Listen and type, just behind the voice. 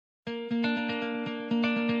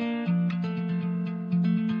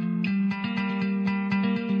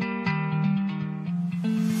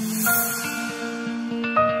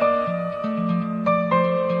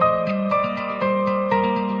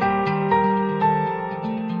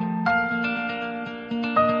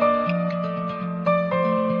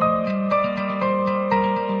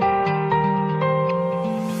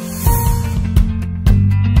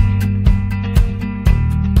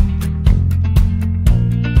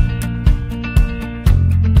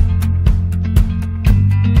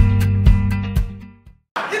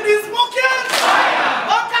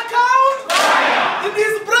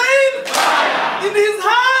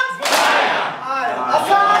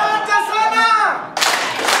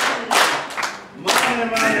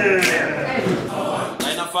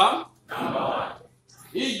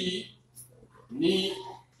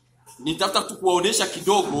Nitafuta tu kuwaonesha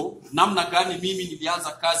kidogo namna gani mimi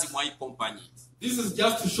nilianza kazi mwa hii company. This is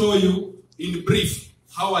just to show you in brief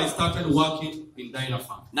how I started working in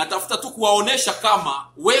Dynapharm. Natafuta tu kuwaonesha kama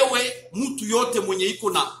wewe mtu yote mwenye iko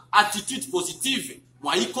na attitude positive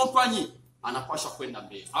mwa hii company anapasha kwenda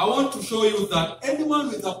mbele. I want to show you that anyone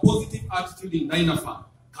with a positive attitude in Dynapharm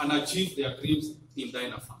can achieve their dreams in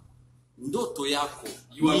Dynapharm. Ndoto yako.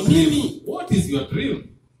 Your dream. What is your dream?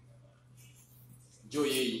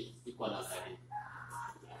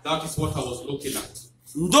 That is what I was looking at.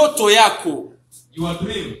 Ndoto yako. Your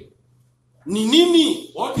dream. Ni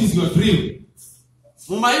nini? What is your dream?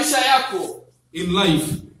 Maisha yako. In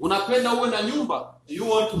life. Unapenda uwe na nyumba? Do you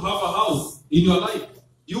want to have a house in your life?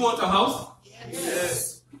 Do you want a house?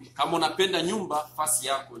 Yes. Kama unapenda nyumba, fasi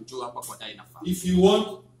yako njoo hapa kwa Dynapharm. If you want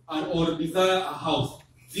or desire a house,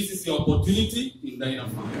 this is your opportunity in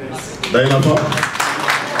Dynapharm. Dynapharm.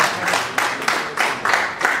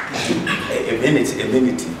 A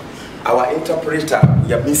minute. Our interpreter,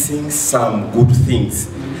 we are missing some good things.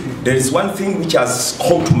 There is one thing which has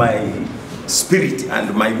caught my spirit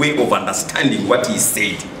and my way of understanding what he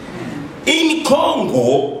said. In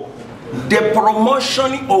Congo, the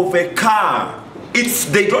promotion of a car,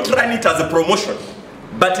 they don't run it as a promotion,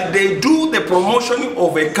 but they do the promotion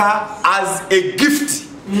of a car as a gift.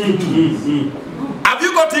 Have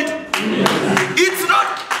you got it? It's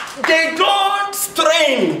not, they don't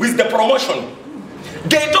strain with the promotion.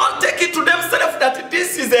 They don't take it to themselves that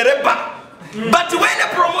this is a rebel. But when the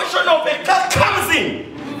promotion of a car comes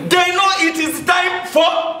in, they know it is time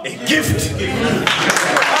for a gift.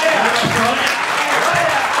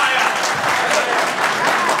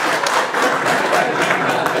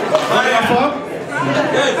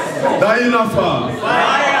 Dynapharm.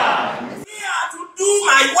 Here to do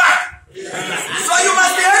my work. So you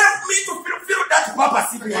must help me to fulfill that purpose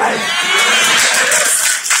in life.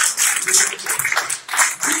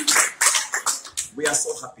 We are so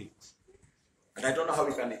happy. And I don't know how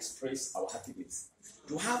we can express our happiness.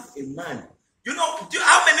 To have a man. You know,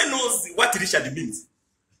 how many knows what Richard means?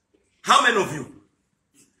 How many of you?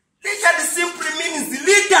 Richard simply means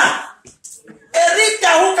leader. A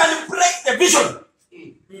leader who can break the vision.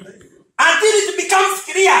 Until it becomes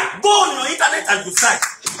clear. Go on your internet and you search.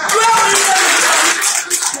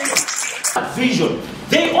 Vision.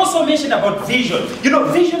 They also mentioned about vision. You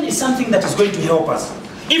know, vision is something that is going to help us.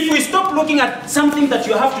 If we stop looking at something that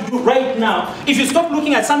you have to do right now, if you stop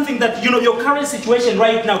looking at something that, you know, your current situation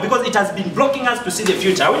right now, because it has been blocking us to see the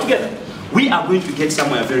future, are we together? We are going to get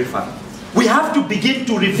somewhere very far. We have to begin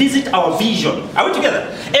to revisit our vision. Are we together?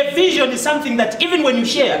 A vision is something that even when you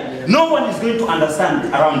share, no one is going to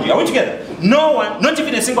understand around you. Are we together? No one, not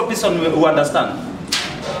even a single person will understand.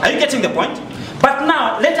 Are you getting the point? But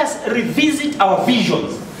now, let us revisit our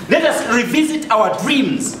visions. Let us revisit our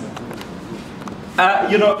dreams.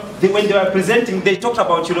 You know, when they were presenting, they talked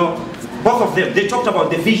about, you know, both of them, they talked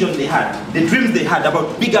about the vision they had, the dreams they had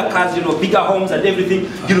about bigger cars, you know, bigger homes and everything.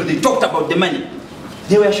 You know, they talked about the money.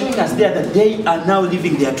 They were showing us there that they are now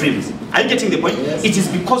living their dreams. Are you getting the point? Yes. It is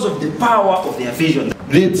because of the power of their vision.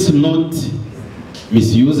 Let's not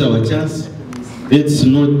misuse our chance. Let's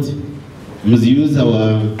not misuse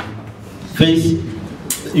our face.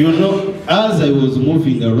 You know, as I was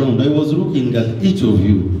moving around, I was looking at each of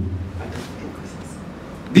you.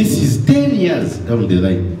 This is 10 years down the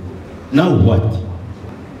line. Now what?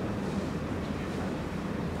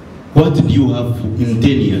 What do you have in 10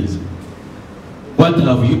 years? What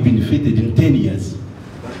have you benefited in 10 years?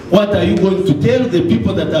 What are you going to tell the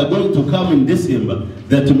people that are going to come in December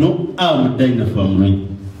that no, I'm Dynapharm, right?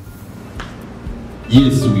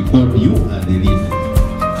 Yes, we call you are the leader.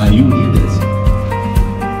 Are you leaders?